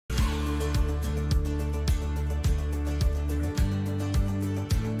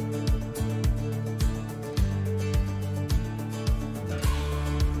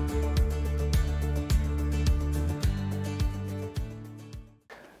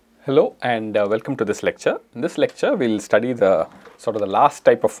Hello and welcome to this lecture. In this lecture, we will study the sort of the last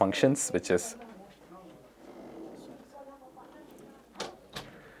type of functions, which is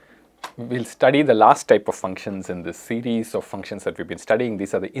in this series of functions that we've been studying.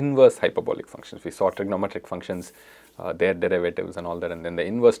 These are the inverse hyperbolic functions. We saw trigonometric functions, their derivatives and all that, and then the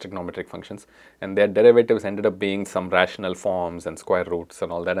inverse trigonometric functions, and their derivatives ended up being some rational forms and square roots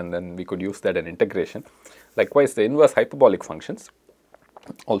and all that, and then we could use that in integration. Likewise, the inverse hyperbolic functions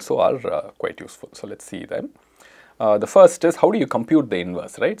also are quite useful. So let's see them. The first is, how do you compute the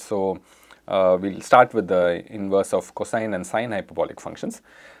inverse, right? So we'll start with the inverse of cosine and sine hyperbolic functions.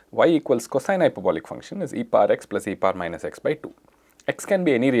 Y equals cosine hyperbolic function is e power x plus e power minus x by 2. X can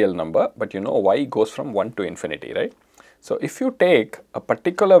be any real number, but you know y goes from 1 to infinity, right? So if you take a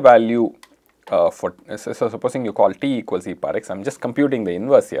particular value so supposing you call t equals e power x, I'm just computing the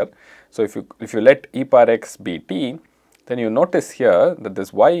inverse here. So if you let e power x be t, then you notice here that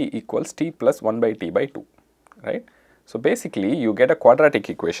this y equals t plus 1 by t by 2, right? So basically you get a quadratic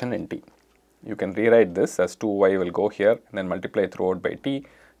equation in t. You can rewrite this as 2y will go here and then multiply throughout by t.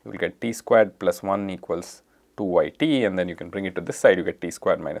 You will get t squared plus 1 equals 2yt, and then you can bring it to this side, you get t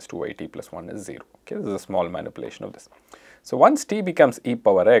squared minus 2yt plus 1 is 0. Okay, this is a small manipulation of this. So once t becomes e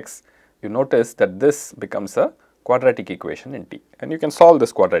power x, you notice that this becomes a quadratic equation in t, and you can solve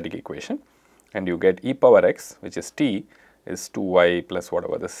this quadratic equation and you get e power x, which is t, is 2y plus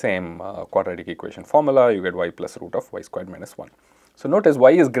whatever, the same quadratic equation formula. You get y plus root of y squared minus 1. So notice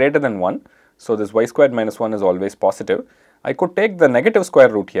y is greater than 1, so this y squared minus 1 is always positive. I could take the negative square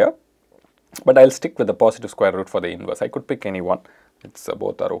root here, but I'll stick with the positive square root for the inverse. I could pick any one, it's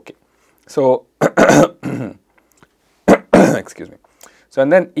both are okay. So excuse me. So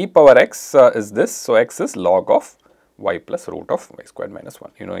and then e power x is this, so x is log of y plus root of y squared minus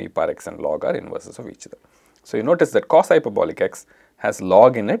 1. You know, e power x and log are inverses of each other. So you notice that cos hyperbolic x has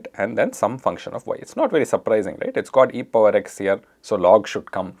log in it and then some function of y. It's not very surprising, right? It's got e power x here, so log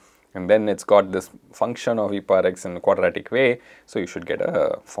should come, and then it's got this function of e power x in a quadratic way, so you should get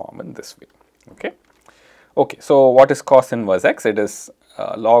a form in this way. Okay. Okay, so what is cos inverse x? It is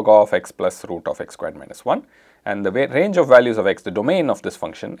log of x plus root of x squared minus 1, and the range of values of x, the domain of this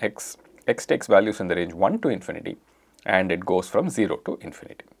function x takes values in the range 1 to infinity, and it goes from 0 to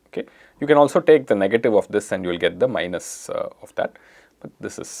infinity. Okay. You can also take the negative of this and you will get the minus of that, but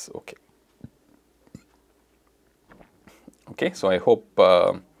this is okay. Okay, so I hope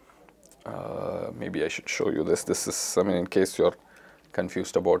maybe I should show you this. This is, I mean, in case you are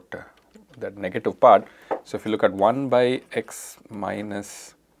confused about that negative part. So if you look at 1 by x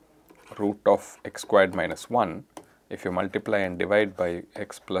minus root of x squared minus 1, if you multiply and divide by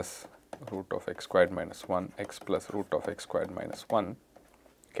x plus root of x squared minus 1, x plus root of x squared minus 1,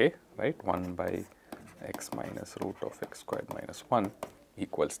 okay, right, 1 by x minus root of x squared minus 1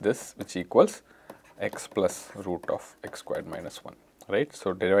 equals this, which equals x plus root of x squared minus 1, right.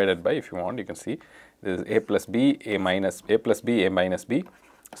 So divided by, if you want, you can see this is a plus b, a minus b,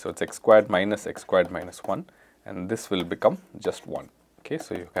 so it's x squared minus 1, and this will become just 1. Okay,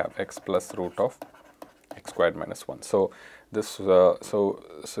 so you have x plus root of x squared minus 1. So this so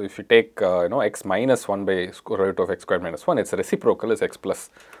if you take you know, x minus 1 by square root of x squared minus 1, its reciprocal is x plus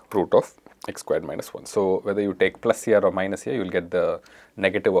root of x squared minus 1. So whether you take plus here or minus here, you will get the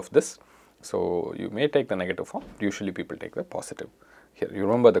negative of this. So you may take the negative form. Usually people take the positive. Here you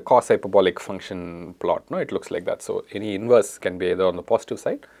remember the cos hyperbolic function plot, no? It looks like that. So any inverse can be either on the positive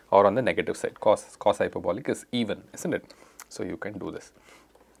side or on the negative side. Cos hyperbolic is even, isn't it? So you can do this.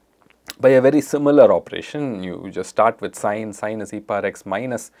 By a very similar operation, you just start with sine. Sine is e power x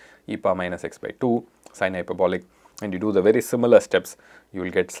minus e power minus x by 2, sine hyperbolic, and you do the very similar steps. You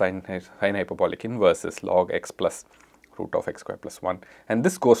will get sine hyperbolic inverse is log x plus root of x squared plus 1, and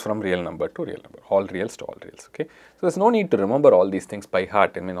this goes from real number to real number, all reals to all reals. Okay, so there's no need to remember all these things by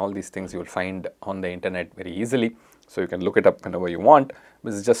heart. I mean, all these things you will find on the internet very easily, so you can look it up whenever you want.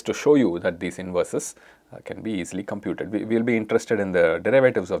 This is just to show you that these inverses can be easily computed. We will be interested in the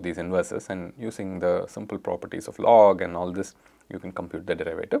derivatives of these inverses, and using the simple properties of log and all this, you can compute the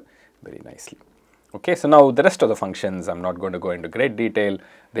derivative very nicely. Okay, so now the rest of the functions, I'm not going to go into great detail.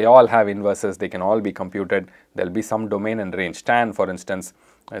 They all have inverses, they can all be computed. There will be some domain and range. Tan, for instance,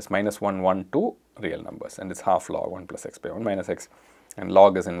 is minus 1, 1, 2 real numbers, and it's half log 1 plus x by 1 minus x, and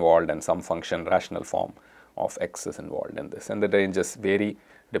log is involved, and some function, rational form of x is involved in this, and the ranges vary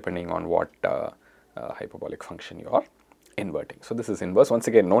depending on what hyperbolic function you are inverting. So this is inverse. Once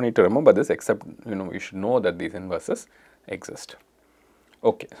again, no need to remember this, except you should know that these inverses exist.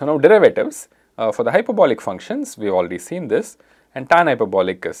 Okay, so now derivatives. For the hyperbolic functions, we have already seen this, and tan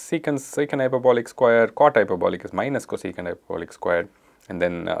hyperbolic is secant hyperbolic squared, cot hyperbolic is minus cosecant hyperbolic squared, and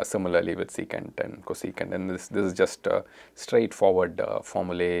then similarly with secant and cosecant, and this is just straightforward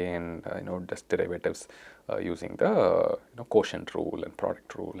formulae and just derivatives using the quotient rule and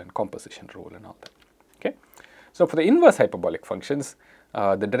product rule and composition rule and all that. Okay, so for the inverse hyperbolic functions,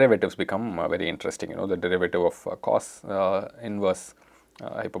 the derivatives become very interesting. The derivative of cos inverse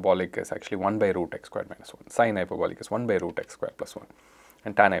hyperbolic is actually 1 by root x squared minus 1. Sine hyperbolic is 1 by root x squared plus 1.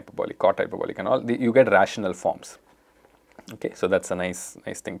 And tan hyperbolic, cot hyperbolic, and all, you get rational forms. Okay, so that's a nice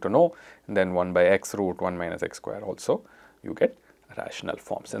thing to know. And then 1 by x root 1 minus x square also, you get rational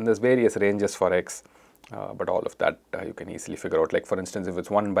forms. And there's various ranges for x, but all of that you can easily figure out. Like for instance, if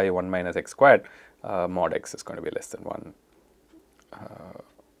it's 1 by 1 minus x squared, mod x is going to be less than 1.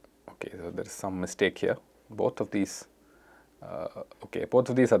 Okay, so there is some mistake here. Both of these both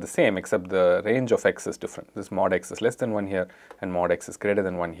of these are the same, except the range of x is different. This mod x is less than 1 here, and mod x is greater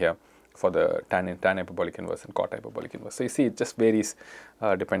than 1 here for the tan hyperbolic inverse and cot hyperbolic inverse. So you see, it just varies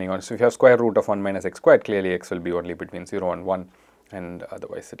depending on. So if you have square root of 1 minus x squared, clearly x will be only between 0 and 1, and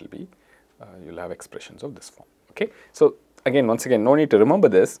otherwise it will be you'll have expressions of this form. Okay, so once again, no need to remember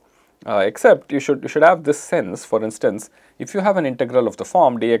this, except you should have this sense. For instance, if you have an integral of the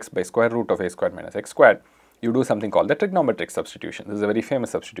form dx by square root of a squared minus x squared, you do something called the trigonometric substitution. This is a very famous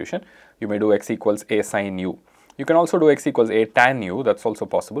substitution. You may do x equals a sine u. You can also do x equals a tan u. That's also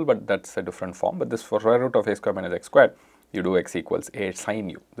possible, but that's a different form. But this, for square root of a squared minus x squared, you do x equals a sine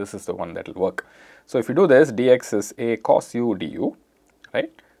u. This is the one that will work. So if you do this, dx is a cos u du,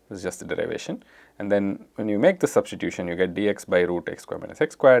 right? This is just the derivation. And then when you make the substitution, you get dx by root x squared minus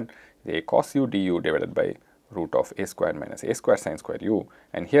x squared, a cos u du divided by root of a squared minus a squared sine square u,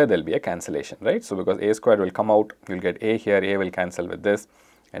 and here there will be a cancellation, right? So because a squared will come out, you will get a here, a will cancel with this,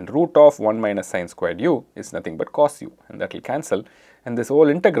 and root of 1 minus sine squared u is nothing but cos u, and that will cancel, and this whole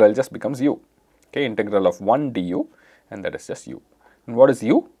integral just becomes u. Okay, integral of 1 du, and that is just u. And what is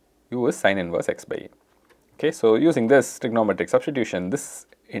u? U is sine inverse x by a. Okay, so using this trigonometric substitution, this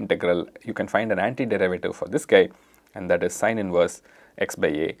integral, you can find an antiderivative for this guy, and that is sine inverse x by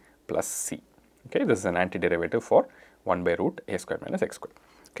a plus c. Okay, this is an antiderivative for 1 by root a squared minus x squared.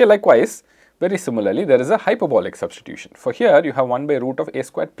 Okay, likewise, very similarly, there is a hyperbolic substitution. For here, you have 1 by root of a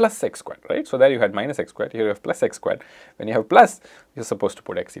squared plus x squared, right? So there you had minus x squared, here you have plus x squared. When you have plus, you're supposed to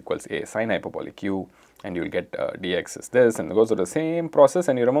put x equals a sine hyperbolic u, and you will get dx is this, and it goes through the same process.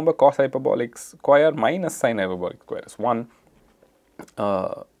 And you remember cos hyperbolic square minus sine hyperbolic square is 1.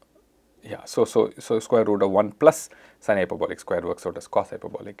 So square root of 1 plus sine hyperbolic square works out as cos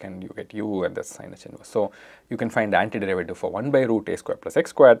hyperbolic, and you get u, and that's sine h inverse. So you can find the antiderivative for 1 by root a squared plus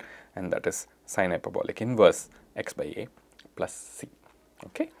x squared, and that is sine hyperbolic inverse x by a plus c.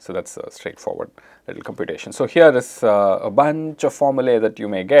 Okay, so that's a straightforward little computation. So here is a bunch of formulae that you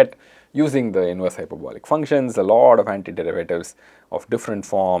may get using the inverse hyperbolic functions, a lot of antiderivatives of different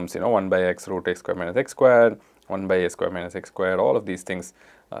forms, 1 by x root x squared minus x squared, 1 by a squared minus x squared, all of these things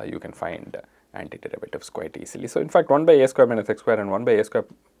you can find antiderivatives quite easily. So in fact, 1 by a squared minus x squared and 1 by a squared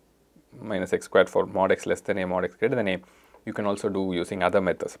minus x squared for mod x less than a, mod x greater than a, you can also do using other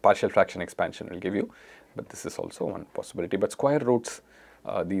methods. Partial fraction expansion will give you, but this is also one possibility. But square roots,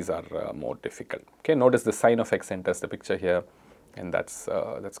 these are more difficult. Okay, notice the sign of x enters the picture here, and that's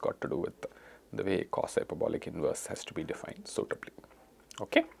got to do with the way cos hyperbolic inverse has to be defined suitably.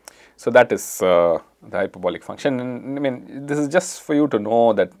 Okay, so that is the hyperbolic function, and I mean, this is just for you to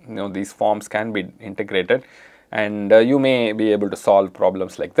know that these forms can be integrated, and you may be able to solve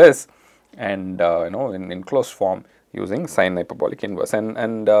problems like this, and in closed form using sine hyperbolic inverse,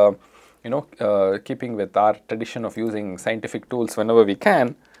 and keeping with our tradition of using scientific tools whenever we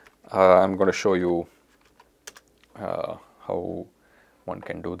can, I'm going to show you how one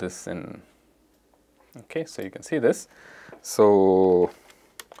can do this in. Okay, so you can see this. So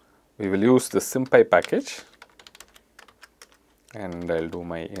we will use the SymPy package, and I'll do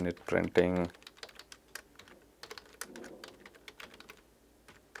my init printing.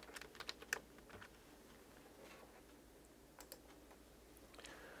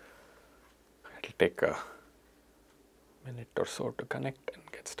 It'll take a minute or so to connect and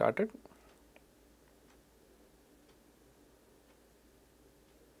get started.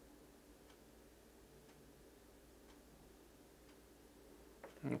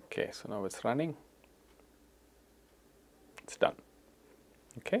 Okay, so now it's running. It's done.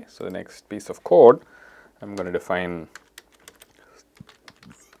 Okay, so the next piece of code, I'm going to define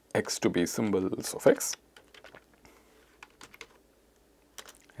x to be symbols of x,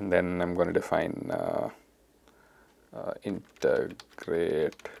 and then I'm going to define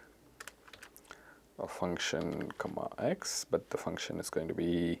integrate a function comma x, but the function is going to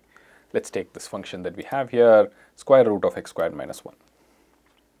be, let's take this function that we have here, square root of x squared minus 1.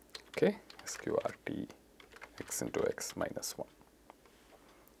 okay, sqrt x into x minus 1.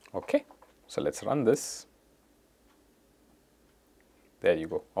 Okay, so let's run this. There you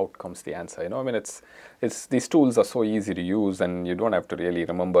go, out comes the answer. You know, I mean, it's these tools are so easy to use, and you don't have to really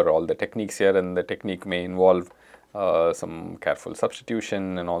remember all the techniques here, and the technique may involve some careful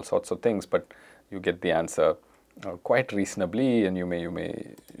substitution and all sorts of things, but you get the answer quite reasonably, and you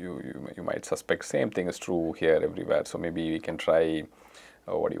might suspect same thing is true here everywhere. So maybe we can try,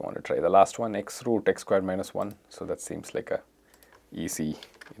 what do you want to try? The last one, x root x squared minus 1. So that seems like a easy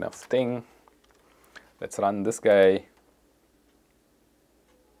enough thing. Let's run this guy.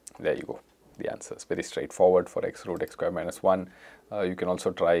 There you go. The answer is very straightforward for x root x squared minus 1. You can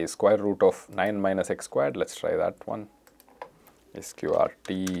also try square root of 9 minus x squared. Let's try that one.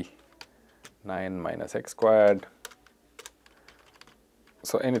 sqrt 9 minus x squared.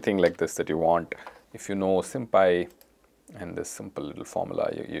 So anything like this that you want, if you know SimPy and this simple little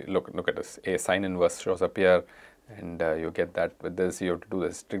formula, you look at this, a sine inverse shows up here, and you get that with this. You have to do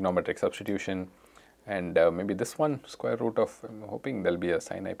this trigonometric substitution, and maybe this one, square root of, I'm hoping there'll be a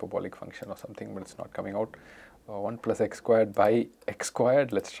sine hyperbolic function or something, but it's not coming out. 1 plus x squared by x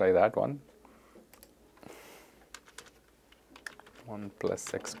squared. Let's try that one. 1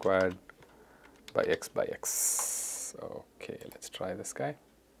 plus x squared by x. Okay, let's try this guy.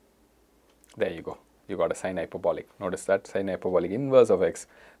 There you go. You got a sine hyperbolic. Notice that sine hyperbolic inverse of x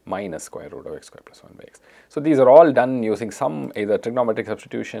minus square root of x squared plus 1 by x. So these are all done using some either trigonometric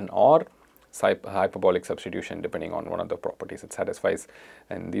substitution or hyperbolic substitution, depending on one of the properties it satisfies.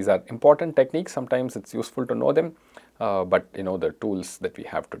 And these are important techniques. Sometimes it's useful to know them, but you know, the tools that we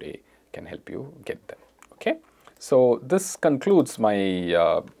have today can help you get them. Okay. So this concludes my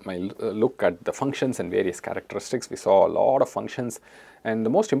look at the functions and various characteristics. We saw a lot of functions, and the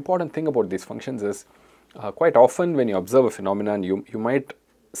most important thing about these functions is quite often when you observe a phenomenon, you might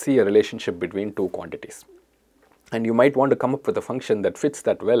see a relationship between two quantities, and you might want to come up with a function that fits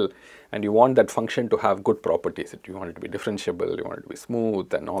that well, and you want that function to have good properties. You want it to be differentiable, you want it to be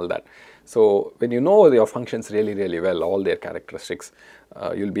smooth and all that. So when you know your functions really well, all their characteristics,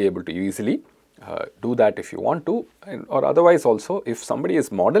 you'll be able to easily do that if you want to, or otherwise also if somebody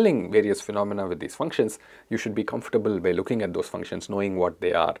is modeling various phenomena with these functions, you should be comfortable by looking at those functions, knowing what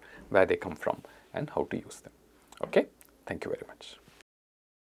they are, where they come from, and how to use them. Okay, thank you very much.